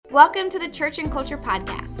Welcome to the Church and Culture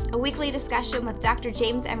Podcast, a weekly discussion with Dr.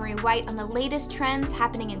 James Emery White on the latest trends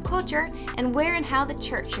happening in culture and where and how the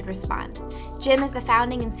church should respond. Jim is the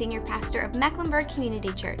founding and senior pastor of Mecklenburg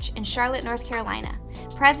Community Church in Charlotte, North Carolina,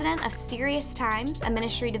 president of Serious Times, a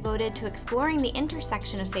ministry devoted to exploring the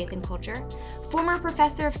intersection of faith and culture, former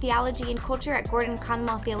professor of theology and culture at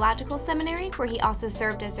Gordon-Conwell Theological Seminary, where he also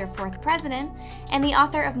served as their fourth president, and the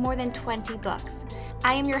author of more than 20 books.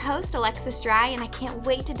 I am your host, Alexis Dry, and I can't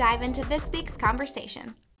wait to dive into this week's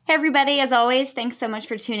conversation. Hey everybody, as always, thanks so much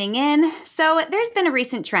for tuning in. So there's been a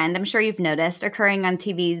recent trend, I'm sure you've noticed, occurring on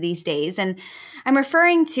TV these days, and I'm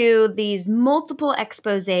referring to these multiple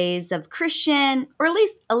exposés of Christian, or at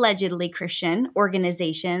least allegedly Christian,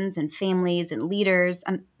 organizations and families and leaders.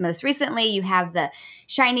 Most recently, you have the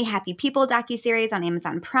Shiny Happy People docuseries on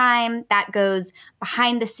Amazon Prime. That goes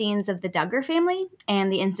behind the scenes of the Duggar family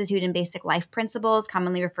and the Institute in Basic Life Principles,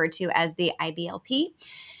 commonly referred to as the IBLP.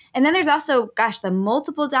 And then there's also, the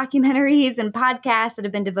multiple documentaries and podcasts that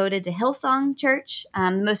have been devoted to Hillsong Church.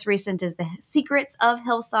 The most recent is the Secrets of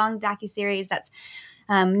Hillsong docuseries that's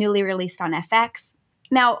newly released on FX.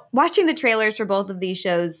 Now, watching the trailers for both of these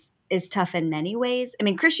shows is tough in many ways. I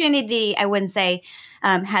mean, Christianity, I wouldn't say,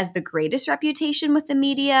 has the greatest reputation with the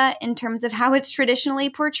media in terms of how it's traditionally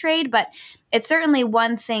portrayed, but it's certainly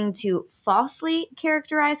one thing to falsely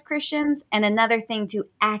characterize Christians and another thing to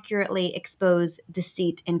accurately expose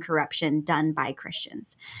deceit and corruption done by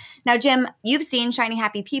Christians. Now, Jim, you've seen Shiny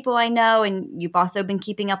Happy People, I know, and you've also been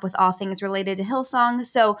keeping up with all things related to Hillsong.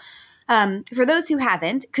 So for those who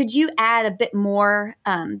haven't, could you add a bit more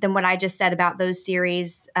than what I just said about those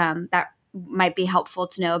series that might be helpful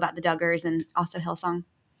to know about the Duggars and also Hillsong?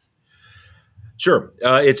 Sure.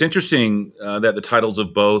 It's interesting that the titles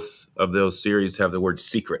of both of those series have the word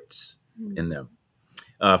secrets in them.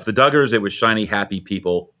 For the Duggars, it was Shiny Happy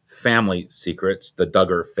People Family Secrets, the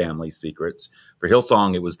Duggar Family Secrets. For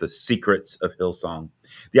Hillsong, it was the Secrets of Hillsong.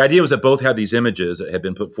 The idea was that both had these images that had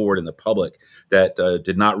been put forward in the public that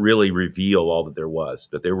did not really reveal all that there was,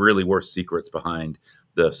 but there really were secrets behind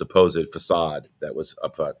the supposed facade that was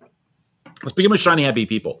up front. Let's begin with Shiny Happy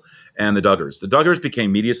People and the Duggars. The Duggars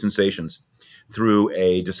became media sensations through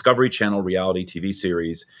a Discovery Channel reality TV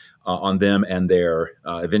series on them and their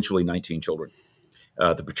eventually 19 children.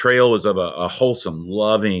 The portrayal was of a wholesome,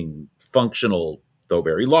 loving, functional, though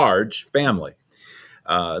very large, family.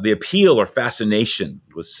 The appeal or fascination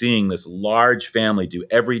was seeing this large family do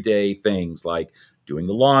everyday things like doing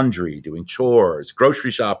the laundry, doing chores, grocery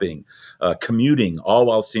shopping, commuting, all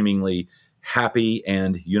while seemingly happy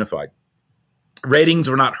and unified. Ratings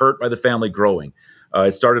were not hurt by the family growing.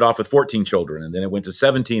 It started off with 14 children, and then it went to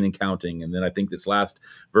 17 and counting, and then I think this last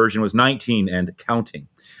version was 19 and counting.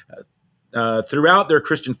 Throughout, their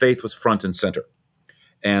Christian faith was front and center,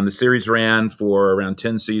 and the series ran for around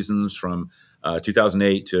 10 seasons from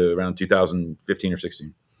 2008 to around 2015 or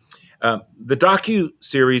 16. The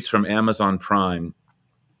docu-series from Amazon Prime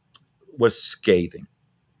was scathing,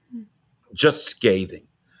 just scathing.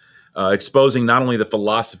 Exposing not only the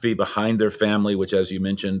philosophy behind their family, which, as you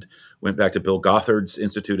mentioned, went back to Bill Gothard's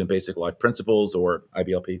Institute in Basic Life Principles, or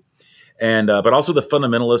IBLP, and but also the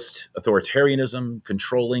fundamentalist authoritarianism,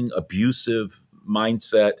 controlling, abusive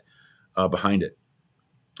mindset behind it.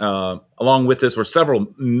 Along with this were several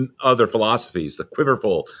other philosophies, the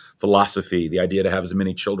quiverful philosophy, the idea to have as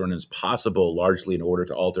many children as possible, largely in order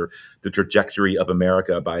to alter the trajectory of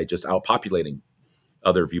America by just outpopulating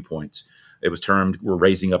other viewpoints. It was termed, we're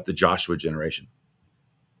raising up the Joshua generation,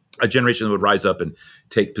 a generation that would rise up and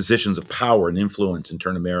take positions of power and influence and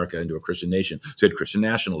turn America into a Christian nation. So you had Christian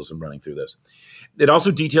nationalism running through this. It also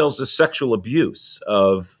details the sexual abuse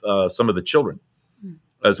of some of the children,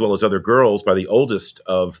 as well as other girls, by the oldest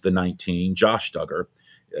of the 19, Josh Duggar.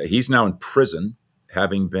 He's now in prison,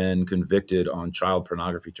 having been convicted on child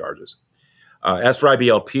pornography charges. As for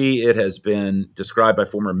IBLP, it has been described by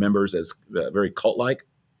former members as very cult-like.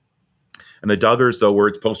 And the Duggars, though, were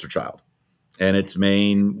its poster child and its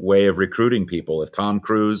main way of recruiting people. If Tom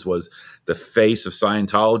Cruise was the face of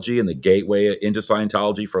Scientology and the gateway into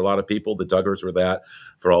Scientology for a lot of people, the Duggars were that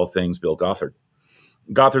for all things Bill Gothard.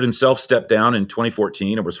 Gothard himself stepped down in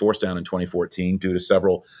 2014, or was forced down in 2014, due to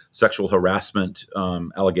several sexual harassment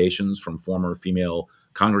allegations from former female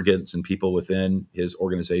congregants and people within his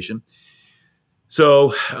organization.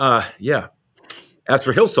 So, As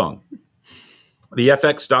for Hillsong, the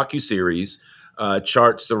FX docuseries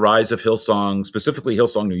charts the rise of Hillsong, specifically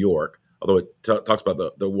Hillsong New York, although it talks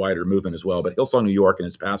about the wider movement as well, but Hillsong New York and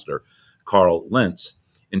its pastor, Carl Lentz,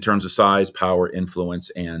 in terms of size, power, influence,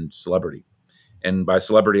 and celebrity. And by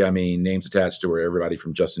celebrity, I mean names attached to her, everybody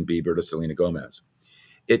from Justin Bieber to Selena Gomez.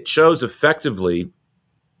 It shows effectively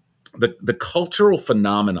the cultural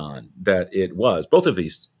phenomenon that it was. Both of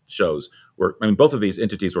these shows both of these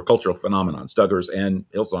entities were cultural phenomenons, Duggars and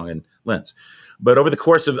Hillsong and Lentz. But over the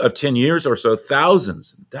course of 10 years or so,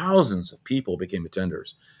 thousands of people became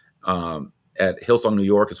attenders at Hillsong New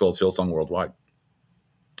York as well as Hillsong worldwide.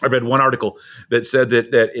 I read one article that said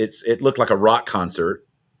that it looked like a rock concert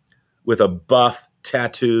with a buff,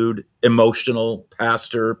 tattooed, emotional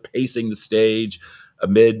pastor pacing the stage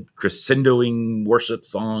amid crescendoing worship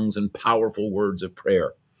songs and powerful words of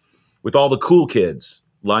prayer, with all the cool kids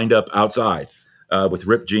lined up outside with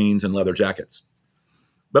ripped jeans and leather jackets.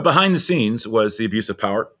 But behind the scenes was the abuse of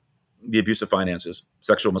power, the abuse of finances,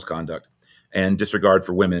 sexual misconduct, and disregard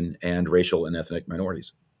for women and racial and ethnic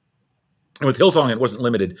minorities. And with Hillsong, it wasn't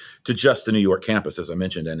limited to just the New York campus, as I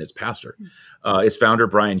mentioned, and its pastor. Its founder,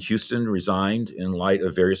 Brian Houston, resigned in light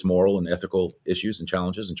of various moral and ethical issues and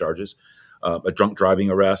challenges and charges. A drunk driving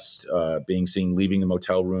arrest, being seen leaving the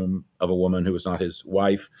motel room of a woman who was not his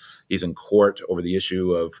wife. He's in court over the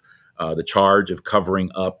issue of the charge of covering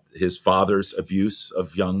up his father's abuse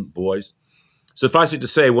of young boys. Suffice it to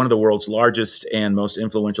say, one of the world's largest and most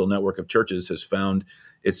influential network of churches has found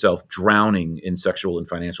itself drowning in sexual and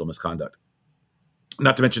financial misconduct.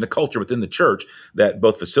 Not to mention a culture within the church that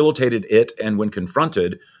both facilitated it and, when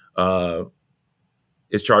confronted,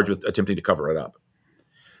 is charged with attempting to cover it up.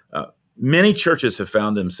 Many churches have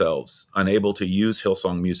found themselves unable to use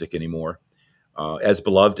Hillsong music anymore, as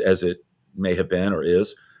beloved as it may have been or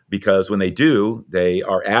is, because when they do, they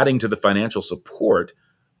are adding to the financial support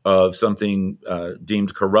of something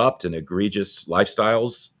deemed corrupt and egregious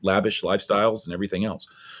lifestyles, lavish lifestyles, and everything else.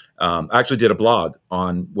 I actually did a blog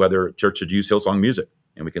on whether church should use Hillsong music,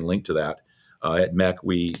 and we can link to that. At MEC,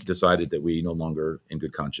 we decided that we no longer, in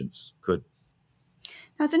good conscience, could.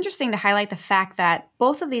 Now, it's interesting to highlight the fact that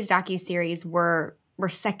both of these docuseries were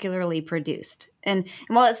secularly produced. And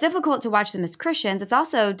while it's difficult to watch them as Christians, it's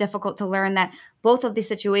also difficult to learn that both of these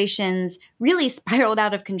situations really spiraled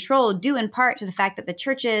out of control, due in part to the fact that the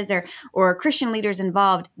churches or Christian leaders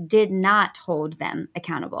involved did not hold them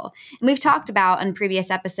accountable. And we've talked about in previous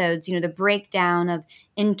episodes, the breakdown of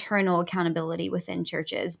internal accountability within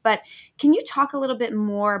churches. But can you talk a little bit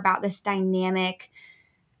more about this dynamic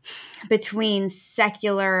between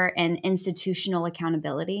secular and institutional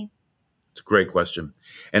accountability? It's a great question.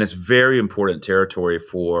 And it's very important territory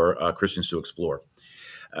for Christians to explore.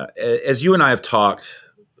 As you and I have talked,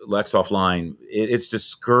 Lex, offline, it's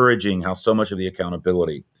discouraging how so much of the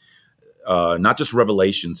accountability, not just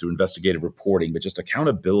revelations through investigative reporting, but just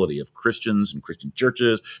accountability of Christians and Christian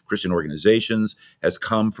churches, Christian organizations, has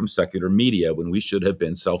come from secular media when we should have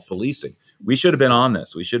been self-policing. We should have been on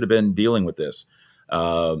this. We should have been dealing with this.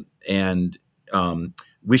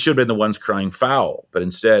 We should have been the ones crying foul, but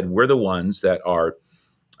instead we're the ones that are,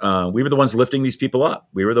 we were the ones lifting these people up.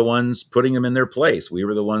 We were the ones putting them in their place. We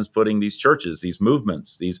were the ones putting these churches, these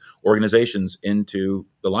movements, these organizations into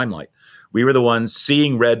the limelight. We were the ones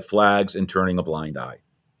seeing red flags and turning a blind eye.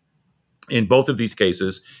 In both of these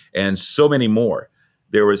cases, and so many more,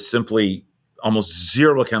 there was simply almost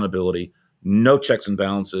zero accountability, no checks and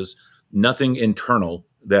balances, nothing internal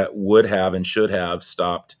that would have and should have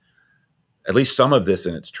stopped at least some of this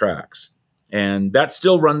in its tracks. And that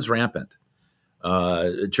still runs rampant.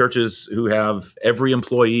 Churches who have every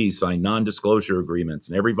employee sign non-disclosure agreements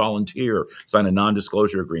and every volunteer sign a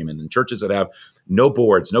non-disclosure agreement, and churches that have no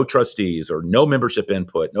boards, no trustees, or no membership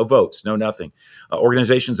input, no votes, no nothing.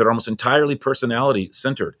 Organizations that are almost entirely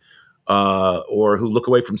personality-centered, or who look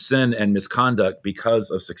away from sin and misconduct because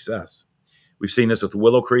of success. We've seen this with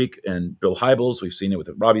Willow Creek and Bill Hybels. We've seen it with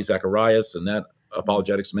Robbie Zacharias and that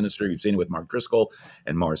apologetics ministry. We've seen it with Mark Driscoll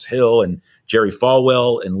and Mars Hill and Jerry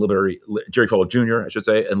Falwell Jr., I should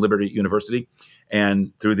say, and Liberty University.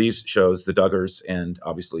 And through these shows, the Duggars and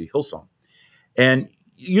obviously Hillsong. And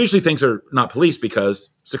usually things are not policed because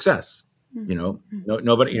success,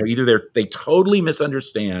 nobody, either they totally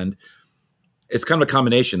misunderstand. It's kind of a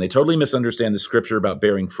combination. They totally misunderstand the scripture about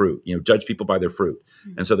bearing fruit, judge people by their fruit.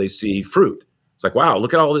 And so they see fruit. It's like, wow,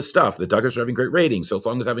 look at all this stuff. The Duggars are having great ratings.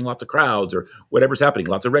 Hillsong is having lots of crowds, or whatever's happening.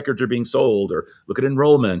 Lots of records are being sold, or look at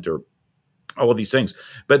enrollment, or all of these things.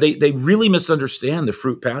 But they really misunderstand the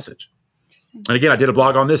fruit passage. And again, I did a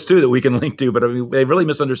blog on this too that we can link to, but they really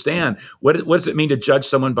misunderstand what does it mean to judge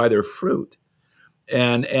someone by their fruit?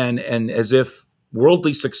 And as if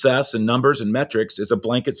worldly success and numbers and metrics is a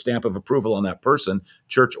blanket stamp of approval on that person,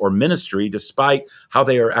 church or ministry, despite how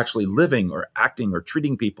they are actually living or acting or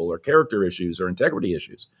treating people or character issues or integrity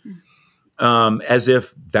issues. As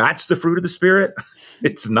if that's the fruit of the Spirit.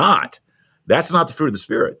 It's not. That's not the fruit of the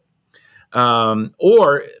Spirit.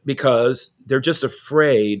 Or because they're just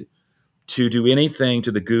afraid to do anything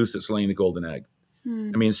to the goose that's laying the golden egg.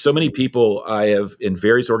 Hmm. I mean, so many people I have in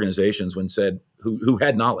various organizations when said who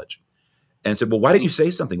had knowledge and said, well, why didn't you say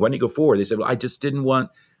something? Why didn't you go forward? They said, well, I just didn't want,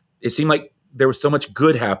 it seemed like there was so much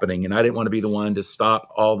good happening and I didn't want to be the one to stop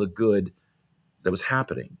all the good that was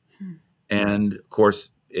happening. Hmm. And of course,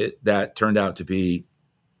 that turned out to be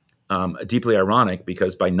deeply ironic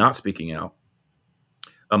because by not speaking out,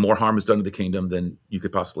 more harm is done to the kingdom than you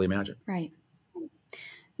could possibly imagine. Right.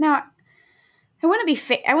 Now, I want to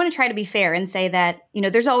be I want to try to be fair and say that,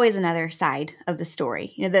 there's always another side of the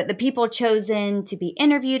story. The people chosen to be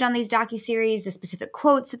interviewed on these docuseries, the specific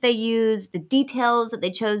quotes that they use, the details that they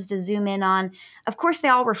chose to zoom in on. Of course, they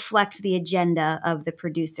all reflect the agenda of the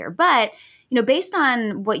producer. But, based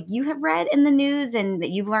on what you have read in the news and that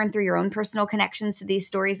you've learned through your own personal connections to these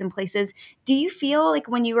stories and places, do you feel like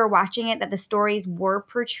when you were watching it that the stories were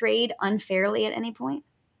portrayed unfairly at any point?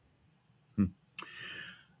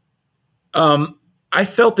 I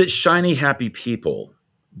felt that Shiny Happy People,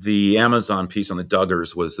 the Amazon piece on the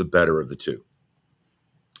Duggars, was the better of the two.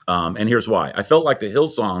 And here's why. I felt like the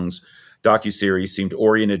Hillsongs docuseries seemed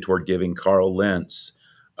oriented toward giving Carl Lentz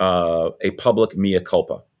a public mea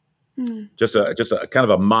culpa. Hmm. Just a kind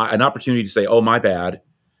of an opportunity to say, oh, my bad,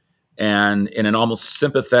 and in an almost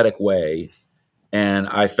sympathetic way. And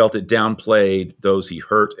I felt it downplayed those he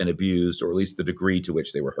hurt and abused, or at least the degree to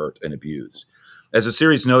which they were hurt and abused. As the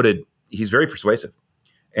series noted, he's very persuasive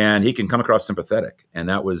and he can come across sympathetic. And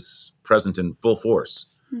that was present in full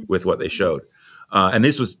force with what they showed. And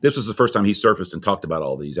this was the first time he surfaced and talked about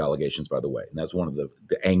all these allegations, by the way. And that's one of the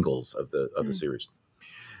angles of the series.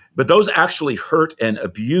 But those actually hurt and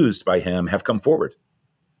abused by him have come forward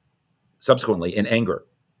subsequently in anger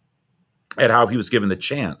at how he was given the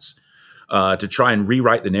chance to try and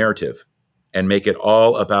rewrite the narrative and make it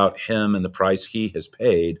all about him and the price he has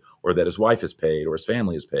paid or that his wife has paid or his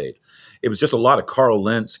family has paid. It was just a lot of Carl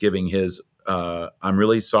Lentz giving his, I'm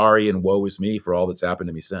really sorry and woe is me for all that's happened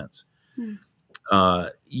to me since.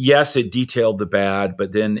 Yes, it detailed the bad,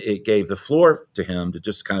 but then it gave the floor to him to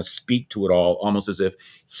just kind of speak to it all, almost as if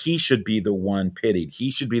he should be the one pitied.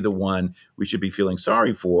 He should be the one we should be feeling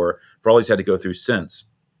sorry for all he's had to go through since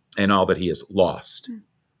and all that he has lost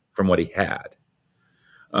from what he had.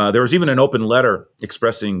 There was even an open letter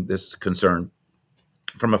expressing this concern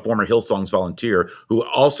from a former Hillsong's volunteer who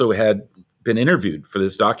also had been interviewed for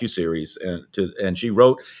this docuseries, and she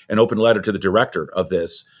wrote an open letter to the director of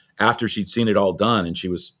this after she'd seen it all done, and she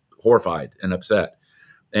was horrified and upset.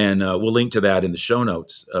 And we'll link to that in the show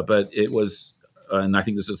notes. But it was, and I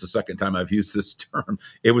think this is the second time I've used this term,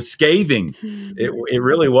 it was scathing. It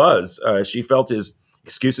really was. She felt his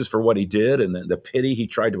excuses for what he did and the pity he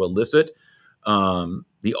tried to elicit,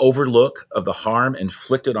 the overlook of the harm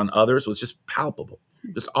inflicted on others was just palpable,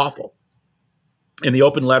 just awful. In the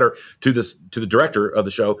open letter to the director of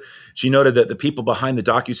the show, she noted that the people behind the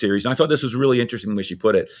docuseries, and I thought this was really interesting the way she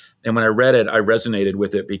put it. And when I read it, I resonated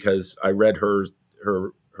with it because I read her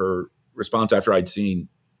response after I'd seen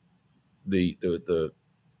the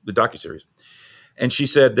docuseries. And she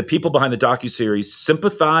said the people behind the docuseries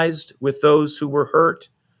sympathized with those who were hurt,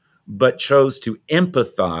 but chose to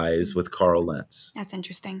empathize with Carl Lentz. That's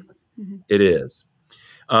interesting. Mm-hmm. It is.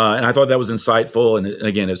 And I thought that was insightful. And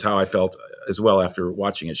again, it's how I felt as well after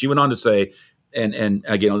watching it. She went on to say, and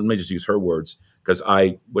again, let me just use her words because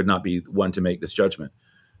I would not be one to make this judgment.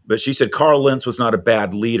 But she said Carl Lentz was not a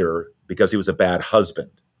bad leader because he was a bad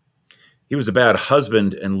husband. He was a bad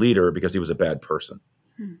husband and leader because he was a bad person.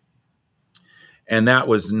 And that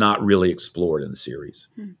was not really explored in the series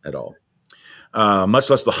at all. Much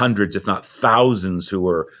less the hundreds, if not thousands, who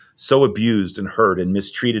were so abused and hurt and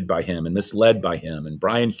mistreated by him and misled by him and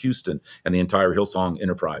Brian Houston and the entire Hillsong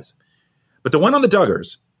enterprise. But the one on the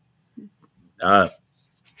Duggars,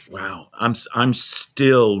 wow, I'm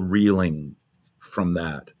still reeling from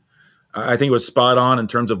that. I think it was spot on in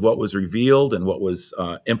terms of what was revealed and what was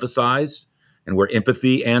emphasized and where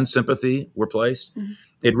empathy and sympathy were placed. Mm-hmm.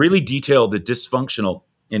 It really detailed the dysfunctional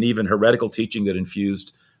and even heretical teaching that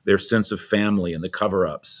infused their sense of family and the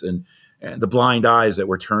cover-ups and the blind eyes that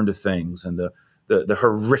were turned to things and the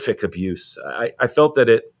horrific abuse. I felt that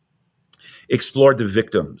it explored the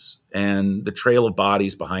victims and the trail of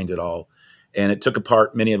bodies behind it all. And it took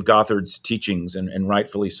apart many of Gothard's teachings, and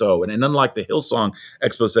rightfully so. And unlike the Hillsong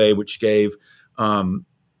expose, which gave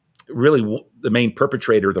really the main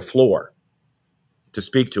perpetrator the floor to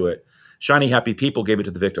speak to it, Shiny Happy People gave it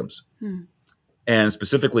to the victims. And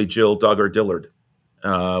specifically Jill Duggar Dillard,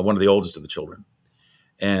 one of the oldest of the children.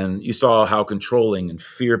 And you saw how controlling and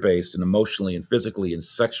fear-based and emotionally and physically and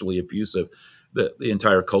sexually abusive the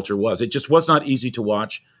entire culture was. It just was not easy to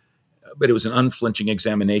watch. but it was an unflinching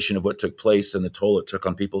examination of what took place and the toll it took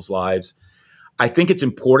on people's lives. I think it's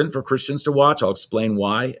important for Christians to watch. I'll explain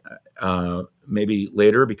why maybe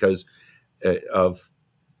later, because of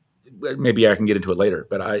maybe I can get into it later,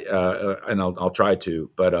 but I'll try to.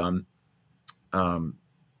 But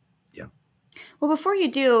yeah. Well, before you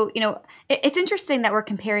do, it's interesting that we're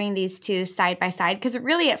comparing these two side by side, because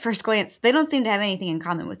really at first glance, they don't seem to have anything in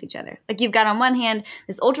common with each other. Like, you've got on one hand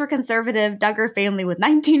this ultra-conservative Duggar family with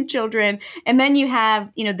 19 children, and then you have,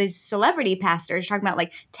 these celebrity pastors talking about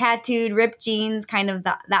like tattooed, ripped jeans, kind of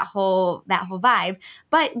that whole vibe.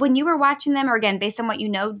 But when you were watching them, or again, based on what you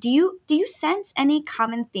know, do you sense any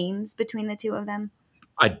common themes between the two of them?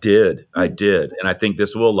 I did. And I think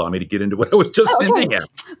this will allow me to get into what I was just hinting at.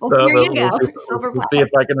 Well, here you go. We'll see if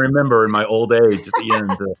I can remember in my old age at the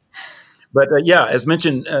end. But yeah, as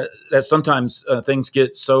mentioned, that sometimes things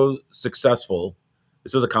get so successful,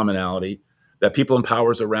 this is a commonality, that people in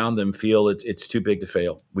powers around them feel it's too big to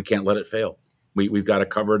fail. We can't let it fail. We've got to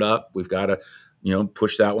cover it up. We've got to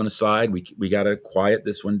push that one aside. We got to quiet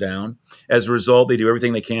this one down. As a result, they do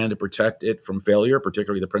everything they can to protect it from failure,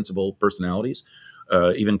 particularly the principal personalities.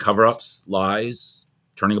 Even cover-ups, lies,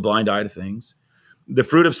 turning a blind eye to things. The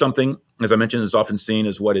fruit of something, as I mentioned, is often seen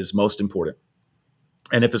as what is most important.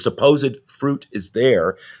 And if the supposed fruit is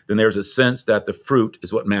there, then there's a sense that the fruit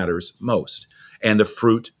is what matters most. And the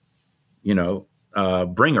fruit,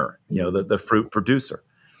 bringer, the fruit producer.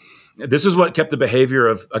 This is what kept the behavior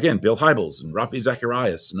of, again, Bill Hybels and Rafi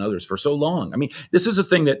Zacharias and others for so long. I mean, this is a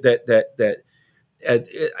thing that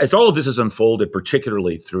as all of this has unfolded,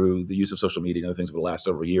 particularly through the use of social media and other things over the last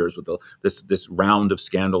several years, with this round of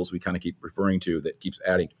scandals we kind of keep referring to that keeps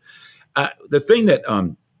adding. The thing that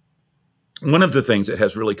one of the things that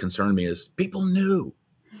has really concerned me is people knew,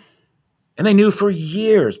 and they knew for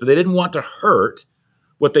years, but they didn't want to hurt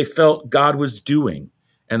what they felt God was doing.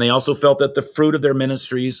 And they also felt that the fruit of their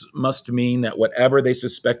ministries must mean that whatever they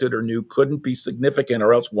suspected or knew couldn't be significant,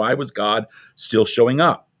 or else why was God still showing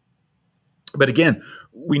up? But again,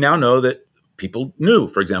 we now know that people knew,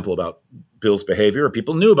 for example, about Bill's behavior, or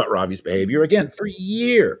people knew about Ravi's behavior, again, for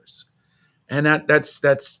years. And that's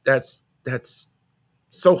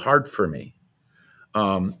so hard for me.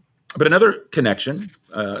 But another connection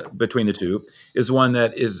between the two is one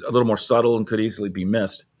that is a little more subtle and could easily be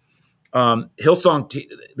missed. Hillsong,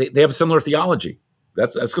 they have a similar theology.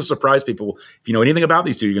 That's going to surprise people. If you know anything about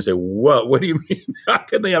these two, you're going to say, "What do you mean? How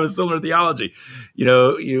could they have a similar theology?"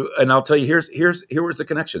 And I'll tell you, here was the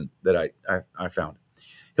connection that I found.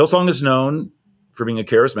 Hillsong is known for being a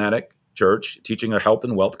charismatic church teaching a health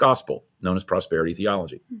and wealth gospel known as prosperity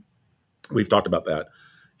theology. We've talked about that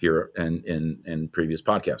here and in previous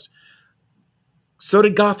podcasts. So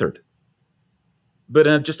did Gothard, but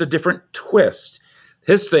in just a different twist.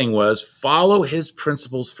 His thing was follow his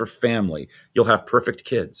principles for family. You'll have perfect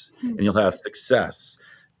kids and you'll have success.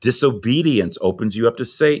 Disobedience opens you up to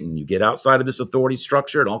Satan. You get outside of this authority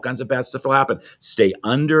structure and all kinds of bad stuff will happen. Stay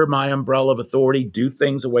under my umbrella of authority. Do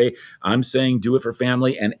things the way I'm saying, do it for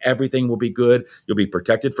family, and everything will be good. You'll be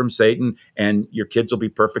protected from Satan, and your kids will be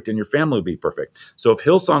perfect, and your family will be perfect. So if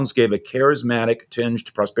Hillsongs gave a charismatic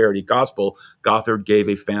tinged prosperity gospel, Gothard gave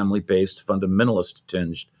a family-based fundamentalist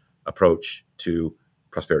tinged approach to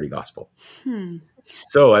prosperity gospel.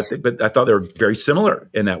 So I thought they were very similar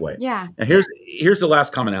in that way. Yeah. And here's the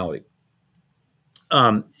last commonality.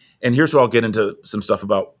 And here's where I'll get into some stuff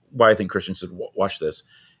about why I think Christians should watch this,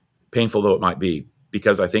 painful though it might be,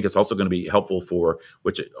 because I think it's also going to be helpful for,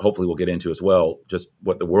 which hopefully we'll get into as well, just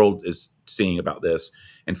what the world is seeing about this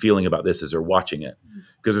and feeling about this as they're watching it.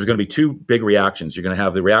 Because there's going to be two big reactions. You're going to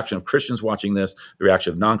have the reaction of Christians watching this, the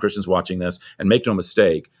reaction of non-Christians watching this, and make no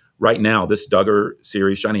mistake, right now, this Duggar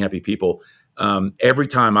series, Shiny Happy People, every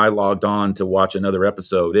time I logged on to watch another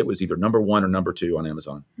episode, it was either number 1 or number 2 on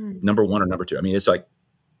Amazon. Number 1 or number 2. I mean, it's like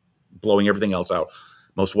blowing everything else out.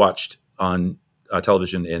 Most watched on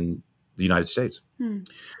television in the United States.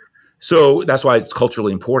 So that's why it's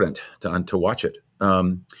culturally important to watch it.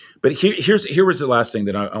 But here was the last thing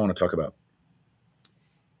that I want to talk about.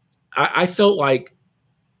 I felt like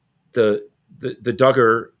the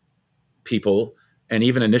Duggar people, and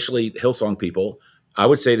even initially Hillsong people, I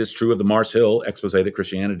would say this is true of the Mars Hill expose that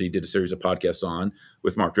Christianity did a series of podcasts on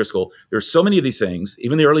with Mark Driscoll. There's so many of these things,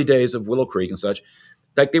 even the early days of Willow Creek and such,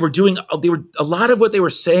 like they were a lot of what they were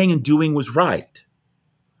saying and doing was right.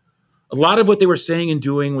 A lot of what they were saying and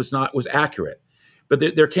doing was accurate.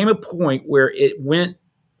 But there came a point where it went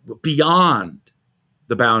beyond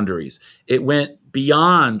the boundaries. It went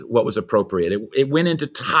beyond what was appropriate. It went into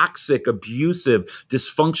toxic, abusive,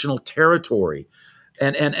 dysfunctional territory.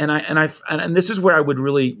 And this is where I would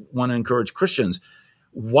really want to encourage Christians.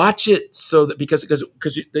 watch it so that because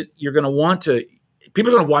you're going to want to.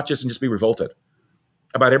 People are going to watch this and just be revolted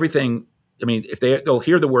about everything. I mean, if they'll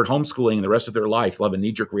hear the word homeschooling the rest of their life, they'll have a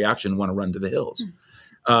knee-jerk reaction and want to run to the hills.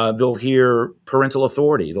 They'll hear parental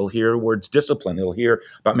authority. They'll hear words discipline. They'll hear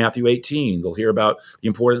about Matthew 18. They'll hear about the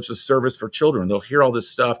importance of service for children. They'll hear all this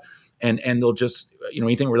stuff, and they'll just,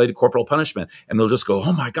 anything related to corporal punishment, and they'll just go,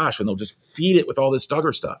 oh my gosh, and they'll just feed it with all this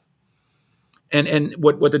Duggar stuff. And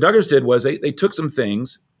what the Duggars did was they took some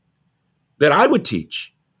things that I would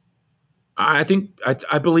teach. I think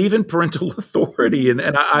I believe in parental authority and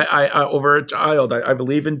I over a child. I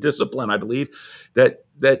believe in discipline. I believe that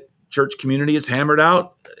church community is hammered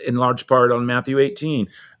out in large part on Matthew 18.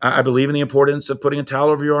 I believe in the importance of putting a towel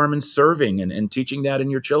over your arm and serving and teaching that in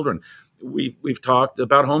your children. We've talked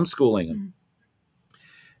about homeschooling,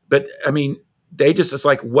 but I mean, it's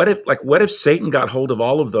like, what if Satan got hold of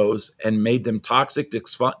all of those and made them toxic,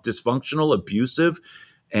 dysfunctional, abusive,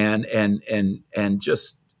 and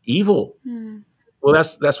just evil? Well,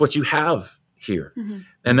 that's what you have here.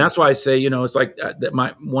 And that's why I say, it's like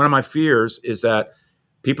that. One of my fears is that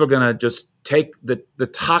people are going to just take the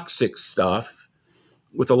toxic stuff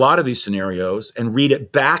with a lot of these scenarios and read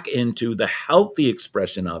it back into the healthy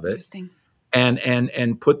expression of it,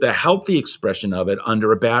 and put the healthy expression of it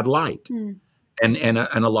under a bad light and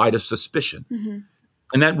a light of suspicion.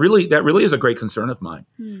 And that really is a great concern of mine,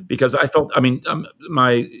 because I felt,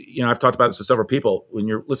 I've talked about this with several people. When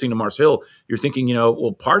you're listening to Mars Hill, you're thinking,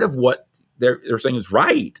 well, part of what they're saying is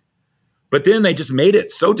right. But then they just made it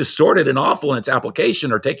so distorted and awful in its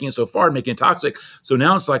application, or taking it so far and making it toxic. So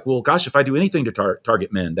now it's like, well, gosh, if I do anything to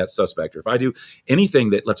target men, that's suspect. Or if I do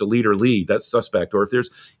anything that lets a leader lead, that's suspect. Or if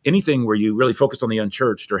there's anything where you really focus on the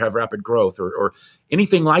unchurched or have rapid growth or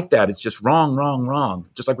anything like that, it's just wrong, wrong, wrong.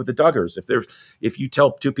 Just like with the Duggars. If you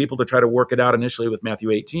tell two people to try to work it out initially with Matthew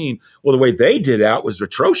 18, well, the way they did it out was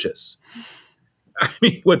atrocious. I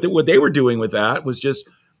mean, what they were doing with that was just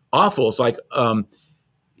awful. It's like,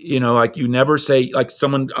 like you never say, like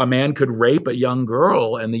a man could rape a young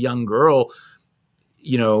girl, and the young girl,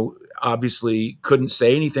 obviously couldn't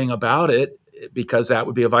say anything about it because that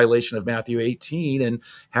would be a violation of Matthew 18, and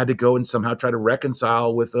had to go and somehow try to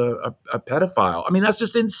reconcile with a pedophile. I mean, that's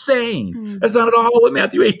just insane. That's not at all what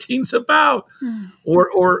Matthew 18 is about.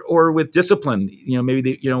 Or with discipline,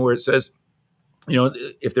 maybe where it says,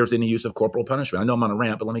 if there's any use of corporal punishment. I know I'm on a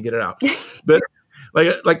rant, but let me get it out. But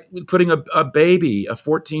like putting a baby, a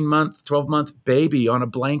 14-month, 12-month baby on a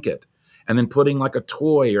blanket, and then putting like a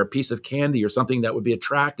toy or a piece of candy or something that would be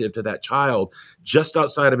attractive to that child just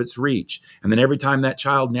outside of its reach. And then every time that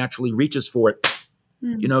child naturally reaches for it,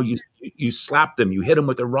 you slap them, you hit them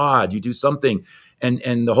with a rod, you do something.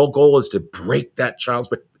 And the whole goal is to break that child's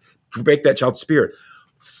spirit.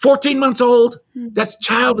 14 months old, that's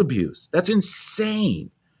child abuse. That's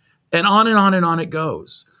insane. And on it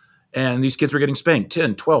goes. And these kids were getting spanked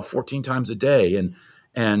 10, 12, 14 times a day.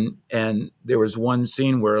 And there was one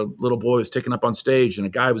scene where a little boy was taken up on stage and a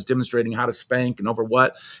guy was demonstrating how to spank and over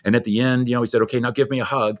what. And at the end, he said, okay, now give me a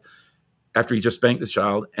hug, after he just spanked this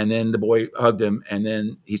child. And then the boy hugged him. And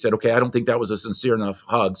then he said, okay, I don't think that was a sincere enough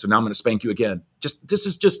hug. So now I'm going to spank you again. This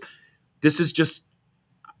is just,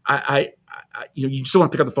 you just want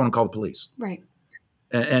to pick up the phone and call the police. Right.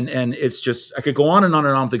 And it's just, I could go on and on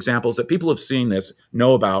and on with examples that people have seen this,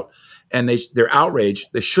 know about, and they're outraged.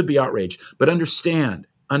 They should be outraged. But understand,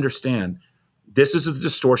 this is a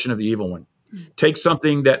distortion of the evil one. Take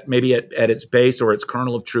something that maybe at its base or its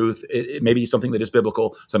kernel of truth, it may be something that is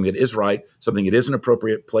biblical, something that is right, something that is an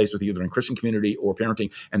appropriate place with either in Christian community or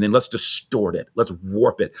parenting, and then let's distort it. Let's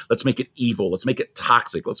warp it. Let's make it evil. Let's make it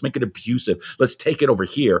toxic. Let's make it abusive. Let's take it over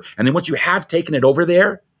here. And then once you have taken it over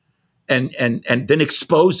there, and then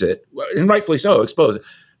expose it, and rightfully so, expose it.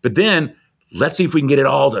 But then let's see if we can get it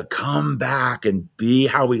all to come back and be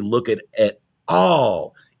how we look at it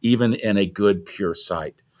all, even in a good, pure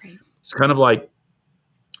sight. Right. It's kind of like,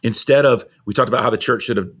 instead of, we talked about how the church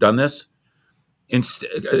should have done this.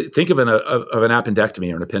 Think of an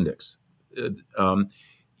appendectomy or an appendix.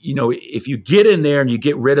 If you get in there and you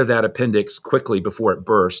get rid of that appendix quickly before it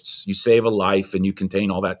bursts, you save a life and you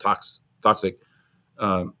contain all that toxic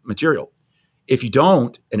material. If you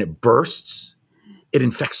don't, and it bursts, it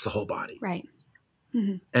infects the whole body. Right.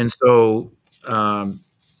 And so, I'll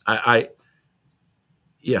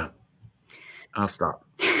stop.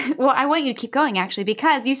 Well, I want you to keep going, actually,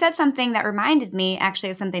 because you said something that reminded me actually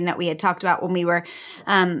of something that we had talked about when we were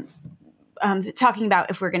talking about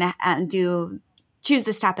if we're going to choose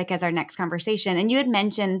this topic as our next conversation. And you had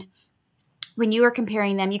mentioned when you were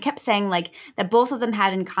comparing them, you kept saying like that both of them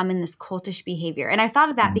had in common this cultish behavior. And I thought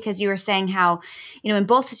of that because you were saying how, in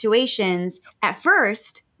both situations, at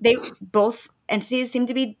first, they both entities seem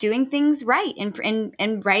to be doing things right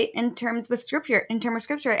and right in terms with scripture, in terms of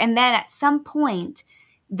scripture. And then at some point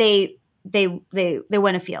they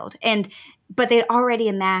went afield, but they'd already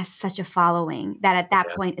amassed such a following that at that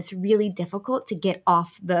point it's really difficult to get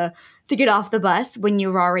off the bus when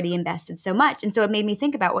you've already invested so much. And so it made me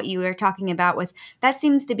think about what you were talking about with that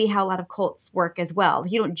seems to be how a lot of cults work as well.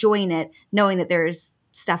 You don't join it knowing that there's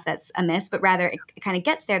stuff that's amiss, but rather it kind of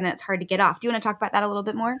gets there and then it's hard to get off. Do you want to talk about that a little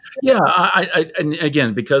bit more? Yeah, and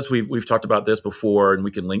again, because we've talked about this before, and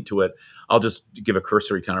we can link to it, I'll just give a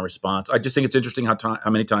cursory kind of response. I just think it's interesting how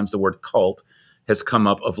many times the word cult has come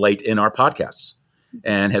up of late in our podcasts,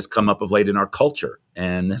 and has come up of late in our culture,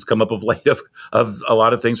 and has come up of late of a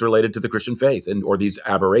lot of things related to the Christian faith, or these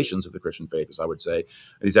aberrations of the Christian faith, as I would say,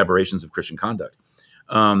 these aberrations of Christian conduct.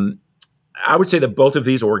 I would say that both of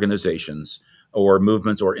these organizations or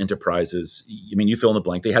movements or enterprises, you fill in the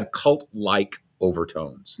blank, they had cult-like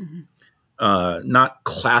overtones. Mm-hmm. Not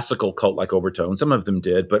classical cult-like overtones. Some of them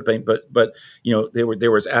did, but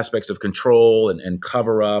there was aspects of control and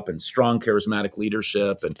cover up and strong charismatic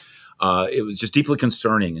leadership, and it was just deeply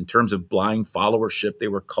concerning in terms of blind followership. They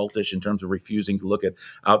were cultish in terms of refusing to look at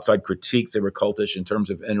outside critiques. They were cultish in terms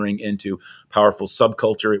of entering into powerful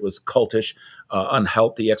subculture. It was cultish,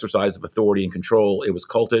 unhealthy exercise of authority and control. It was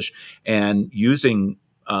cultish, and using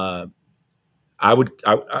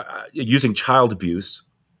using child abuse,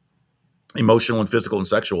 emotional and physical and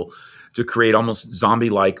sexual, to create almost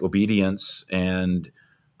zombie-like obedience and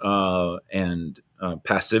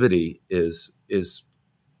passivity is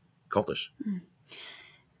cultish.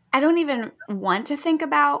 I don't even want to think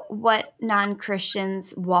about what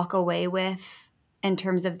non-Christians walk away with in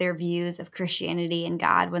terms of their views of Christianity and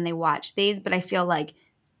God when they watch these, but I feel like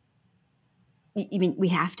we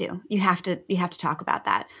have to. You have to talk about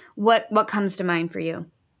that. What comes to mind for you?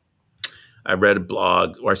 I read a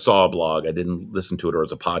blog, or I saw a blog. I didn't listen to it, or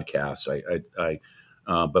as a podcast.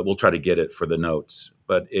 But we'll try to get it for the notes.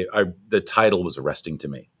 But the title was arresting to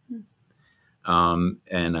me, and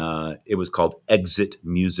it was called "Exit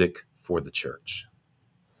Music for the Church."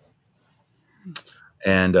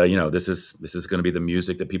 And this is going to be the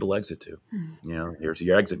music that people exit to. Here's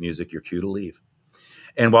your exit music, your cue to leave.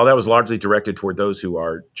 And while that was largely directed toward those who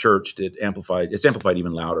are churched, it's amplified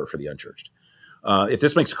even louder for the unchurched. If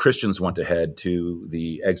this makes Christians want to head to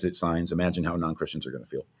the exit signs, imagine how non-Christians are going to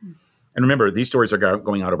feel. And remember, these stories are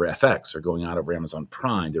going out over FX, or going out over Amazon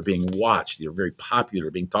Prime. They're being watched. They're very popular,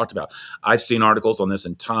 being talked about. I've seen articles on this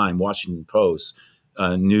in Time, Washington Post,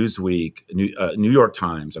 Newsweek, New York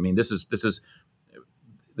Times.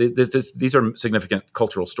 These are significant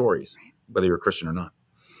cultural stories, whether you're a Christian or not.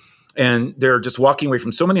 And they're just walking away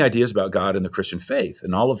from so many ideas about God and the Christian faith,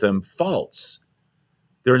 and all of them false.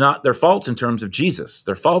 They're false in terms of Jesus.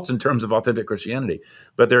 They're false in terms of authentic Christianity.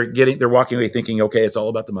 But they're walking away thinking, okay, it's all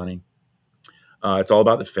about the money. It's all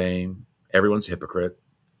about the fame. Everyone's a hypocrite.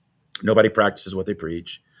 Nobody practices what they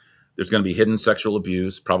preach. There's going to be hidden sexual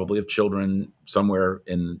abuse, probably of children somewhere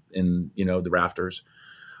in the rafters.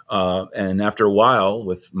 And after a while,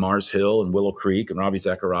 with Mars Hill and Willow Creek and Ravi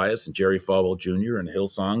Zacharias and Jerry Falwell Jr. and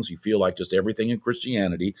Hillsongs, you feel like just everything in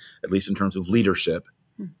Christianity, at least in terms of leadership,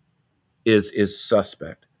 is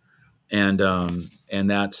suspect, and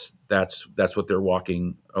that's what they're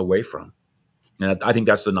walking away from. And I think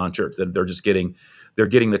that's the non-church. That they're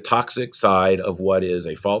getting the toxic side of what is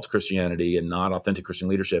a false Christianity and not authentic Christian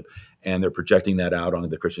leadership, and they're projecting that out onto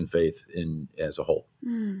the Christian faith as a whole.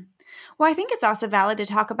 Well, I think it's also valid to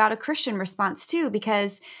talk about a Christian response too,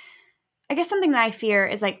 because I guess something that I fear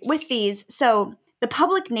is like with these, so the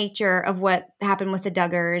public nature of what happened with the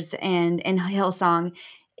Duggars and Hillsong,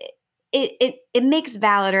 it makes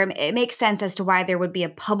valid, or it makes sense as to why there would be a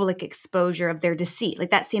public exposure of their deceit. Like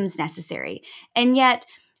that seems necessary. And yet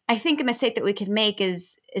I think a mistake that we could make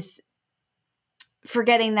is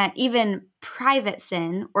forgetting that even private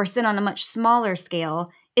sin, or sin on a much smaller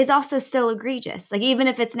scale, is also still egregious. Like even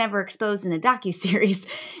if it's never exposed in a docuseries.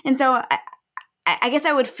 And so I guess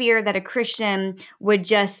I would fear that a Christian would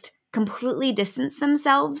just completely distance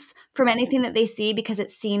themselves from anything that they see because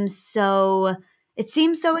it seems so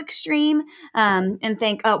extreme, and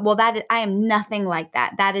think, oh, well, I am nothing like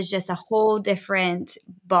that. That is just a whole different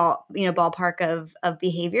ballpark of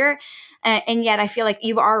behavior. And yet I feel like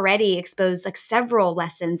you've already exposed like several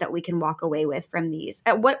lessons that we can walk away with from these.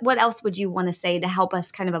 What else would you want to say to help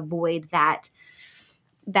us kind of avoid that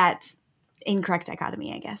incorrect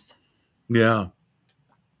dichotomy, I guess? Yeah.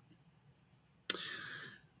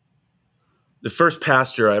 The first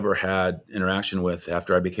pastor I ever had interaction with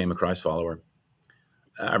after I became a Christ follower,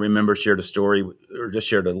 I remember shared a story or just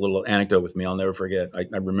shared a little anecdote with me. I'll never forget. I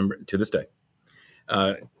remember it to this day.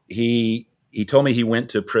 Uh, he told me he went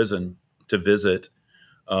to prison to visit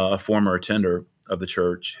a former attender of the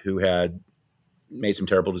church who had made some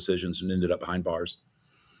terrible decisions and ended up behind bars.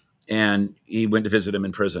 And he went to visit him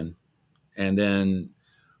in prison. And then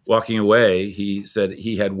walking away, he said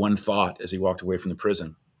he had one thought as he walked away from the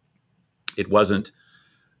prison. It wasn't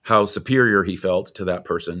how superior he felt to that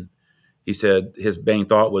person. He said his main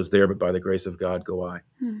thought was, there, but by the grace of God, go I.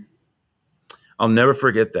 I'll never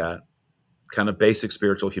forget that kind of basic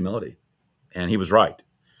spiritual humility. And he was right.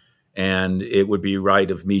 And it would be right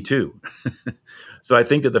of me too. So I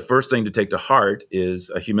think that the first thing to take to heart is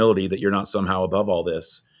a humility that you're not somehow above all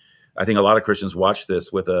this. I think a lot of Christians watch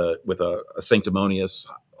this with a sanctimonious,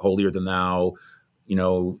 holier than thou,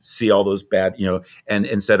 see all those bad, and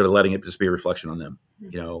instead of letting it just be a reflection on them,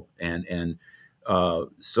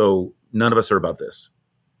 so none of us are above this.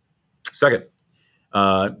 Second,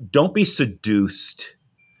 don't be seduced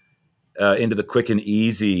into the quick and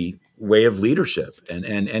easy way of leadership.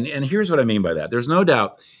 And here's what I mean by that. There's no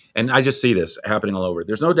doubt, and I just see this happening all over.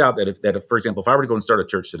 There's no doubt that if, for example, if I were to go and start a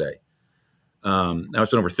church today, now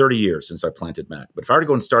it's been over 30 years since I planted Mac, but if I were to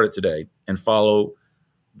go and start it today and follow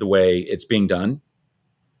the way it's being done,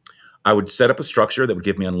 I would set up a structure that would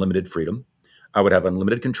give me unlimited freedom. I would have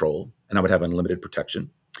unlimited control, and I would have unlimited protection.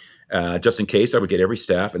 Just in case, I would get every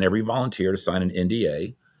staff and every volunteer to sign an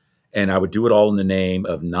NDA. And I would do it all in the name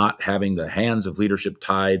of not having the hands of leadership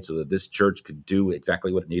tied so that this church could do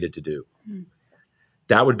exactly what it needed to do.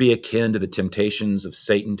 That would be akin to the temptations of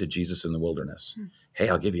Satan to Jesus in the wilderness. Hey,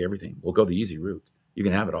 I'll give you everything. We'll go the easy route. You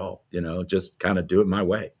can have it all, just kind of do it my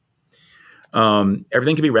way.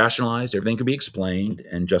 Everything can be rationalized. Everything can be explained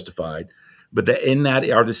and justified. But in that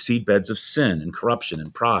are the seed beds of sin and corruption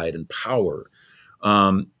and pride and power.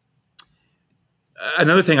 Another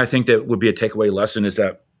thing I think that would be a takeaway lesson is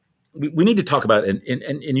that we need to talk about, and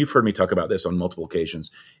you've heard me talk about this on multiple occasions,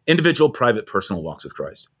 individual, private, personal walks with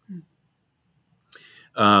Christ.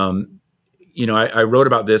 I wrote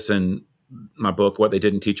about this in my book, What They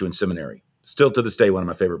Didn't Teach You in Seminary. Still to this day, one of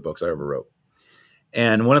my favorite books I ever wrote.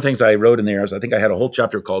 And one of the things I wrote in there is I think I had a whole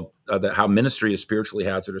chapter called How Ministry is Spiritually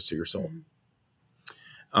Hazardous to Your Soul.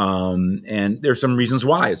 And there's some reasons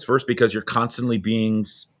why. It's first because you're constantly doing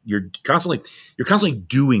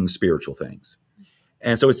spiritual things.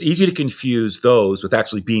 And so it's easy to confuse those with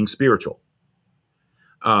actually being spiritual.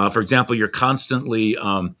 For example, you're constantly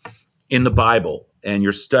in the Bible and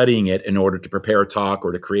you're studying it in order to prepare a talk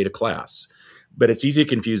or to create a class. But it's easy to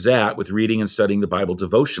confuse that with reading and studying the Bible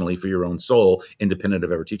devotionally for your own soul, independent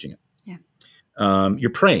of ever teaching it. Yeah. You're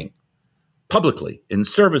praying publicly in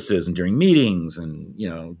services and during meetings and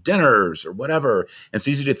dinners or whatever. And it's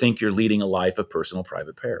easy to think you're leading a life of personal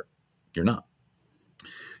private prayer. You're not.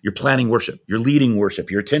 You're planning worship. You're leading worship.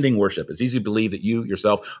 You're attending worship. It's easy to believe that you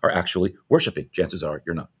yourself are actually worshiping. Chances are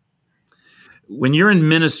you're not. When you're in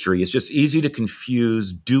ministry, it's just easy to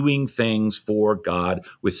confuse doing things for God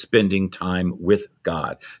with spending time with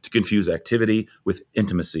God, to confuse activity with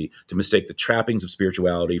intimacy, to mistake the trappings of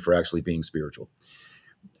spirituality for actually being spiritual.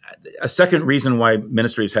 A second reason why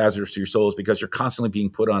ministry is hazardous to your soul is because you're constantly being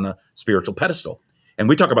put on a spiritual pedestal. And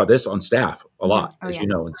we talk about this on staff a lot, you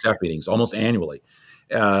know, in staff meetings, almost annually.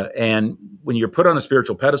 And when you're put on a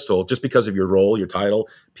spiritual pedestal, just because of your role, your title,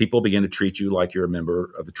 people begin to treat you like you're a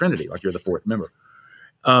member of the Trinity, like you're the fourth member.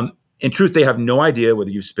 In truth, they have no idea whether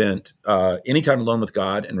you've spent any time alone with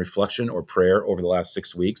God in reflection or prayer over the last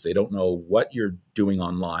 6 weeks. They don't know what you're doing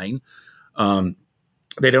online.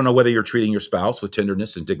 They don't know whether you're treating your spouse with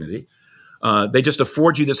tenderness and dignity. They just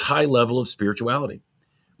afford you this high level of spirituality.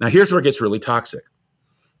 Now, here's where it gets really toxic.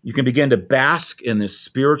 You can begin to bask in this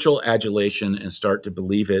spiritual adulation and start to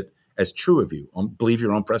believe it as true of you, believe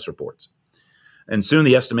your own press reports. And soon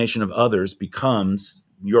the estimation of others becomes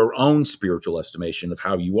your own spiritual estimation of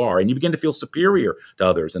how you are. And you begin to feel superior to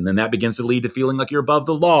others. And then that begins to lead to feeling like you're above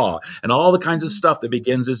the law and all the kinds of stuff that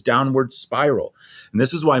begins this downward spiral. And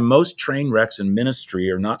this is why most train wrecks in ministry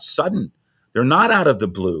are not sudden. They're not out of the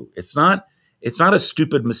blue. It's not a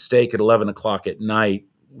stupid mistake at 11 o'clock at night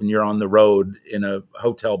when you're on the road in a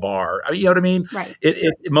hotel bar. You know what I mean? Right.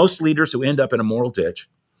 Most leaders who end up in a moral ditch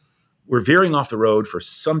were veering off the road for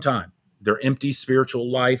some time. Their empty spiritual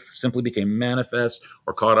life simply became manifest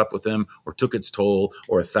or caught up with them or took its toll,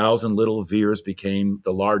 or 1,000 little veers became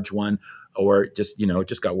the large one, or it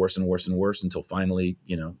just got worse and worse and worse until finally,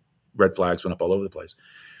 red flags went up all over the place.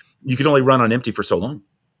 You can only run on empty for so long.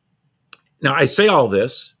 Now, I say all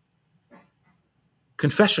this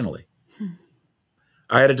confessionally.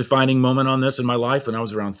 I had a defining moment on this in my life when I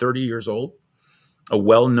was around 30 years old. A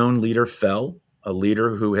well-known leader fell, a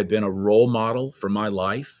leader who had been a role model for my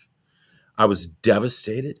life. I was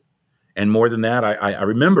devastated. And more than that, I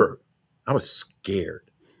remember I was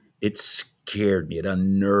scared. It scared me. It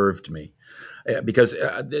unnerved me. Because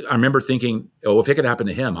I remember thinking, oh, if it could happen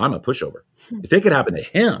to him, I'm a pushover. If it could happen to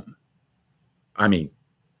him, I mean,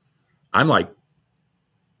 I'm like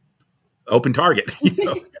open target.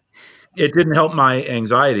 It didn't help my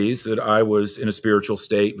anxieties that I was in a spiritual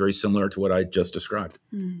state very similar to what I just described.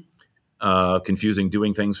 Mm. Confusing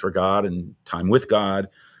doing things for God and time with God,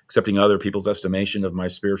 accepting other people's estimation of my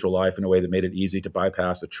spiritual life in a way that made it easy to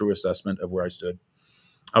bypass a true assessment of where I stood.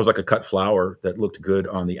 I was like a cut flower that looked good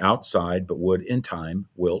on the outside, but would in time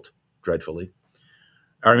wilt dreadfully.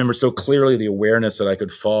 I remember so clearly the awareness that I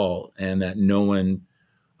could fall and that no one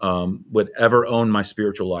would ever own my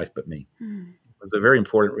spiritual life but me. Mm. It was a very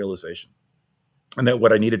important realization. And that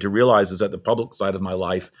what I needed to realize is that the public side of my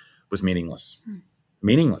life was meaningless. Mm.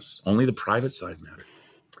 Meaningless. Only the private side mattered.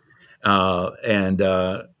 And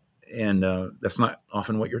that's not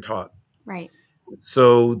often what you're taught. Right.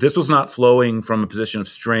 So this was not flowing from a position of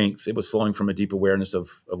strength. It was flowing from a deep awareness of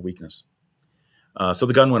weakness. So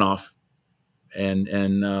the gun went off. And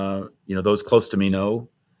those close to me know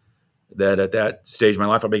that at that stage of my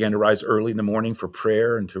life, I began to rise early in the morning for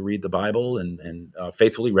prayer and to read the Bible and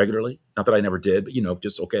faithfully, regularly. Not that I never did, but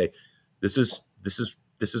just okay. This is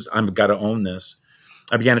I've got to own this.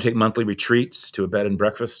 I began to take monthly retreats to a bed and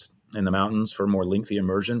breakfast in the mountains for more lengthy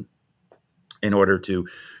immersion in order to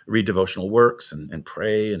read devotional works and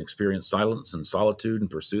pray and experience silence and solitude and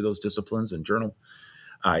pursue those disciplines and journal.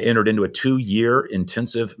 I entered into a 2-year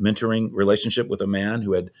intensive mentoring relationship with a man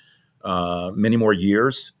who had many more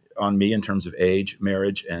years on me in terms of age,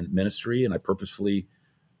 marriage, and ministry. And I purposefully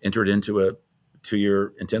entered into a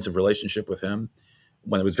 2-year intensive relationship with him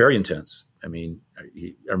when it was very intense. I mean,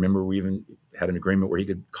 I remember we even had an agreement where he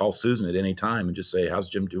could call Susan at any time and just say, "How's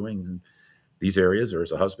Jim doing in these areas?" or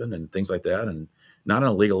as a husband and things like that. And not in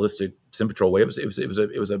a legalistic, sympatrial way.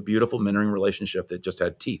 It was a beautiful mentoring relationship that just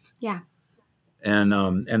had teeth. Yeah.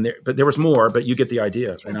 But there was more, but you get the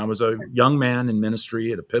idea. Sure. And I was a young man in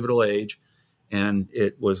ministry at a pivotal age, and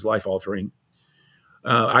it was life altering.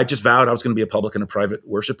 I just vowed I was going to be a public and a private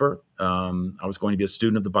worshiper. I was going to be a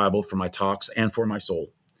student of the Bible for my talks and for my soul.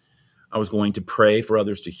 I was going to pray for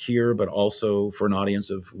others to hear, but also for an audience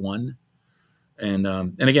of one. And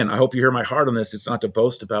again, I hope you hear my heart on this. It's not to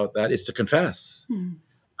boast about that. It's to confess. Mm.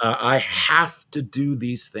 I have to do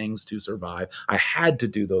these things to survive. I had to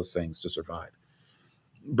do those things to survive.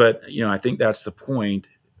 But, I think that's the point.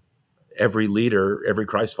 Every leader, every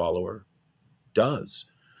Christ follower does.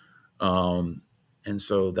 And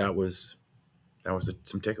so that was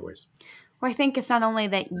some takeaways. Well, I think it's not only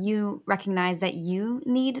that you recognize that you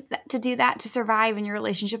need to do that to survive in your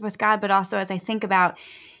relationship with God, but also as I think about,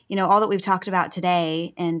 all that we've talked about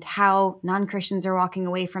today and how non-Christians are walking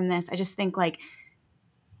away from this, I just think like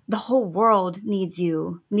the whole world needs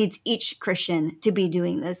each Christian to be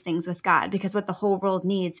doing those things with God, because what the whole world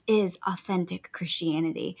needs is authentic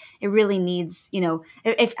Christianity. It really needs,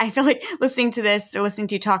 if I feel like listening to this or listening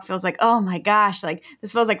to you talk feels like, oh my gosh, like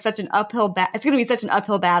this feels like such an uphill it's going to be such an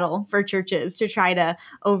uphill battle for churches to try to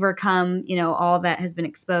overcome, all that has been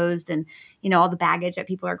exposed and, all the baggage that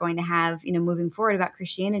people are going to have, moving forward about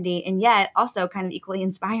Christianity. And yet also kind of equally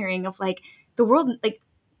inspiring of like the world, like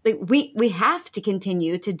we have to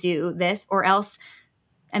continue to do this, or else,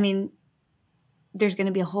 I mean, there's going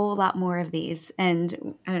to be a whole lot more of these.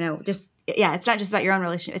 And I don't know, it's not just about your own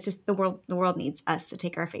relationship. It's just the world needs us to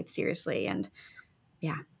take our faith seriously. And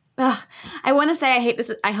yeah. I want to say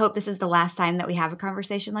I hope this is the last time that we have a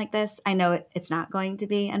conversation like this. I know it's not going to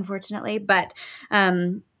be, unfortunately, but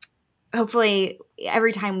hopefully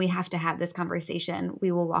every time we have to have this conversation,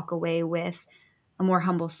 we will walk away with a more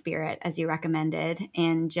humble spirit, as you recommended,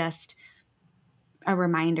 and just a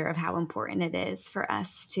reminder of how important it is for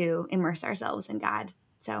us to immerse ourselves in God.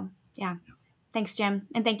 So, yeah. Thanks, Jim.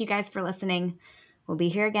 And thank you guys for listening. We'll be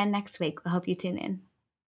here again next week. We hope you tune in.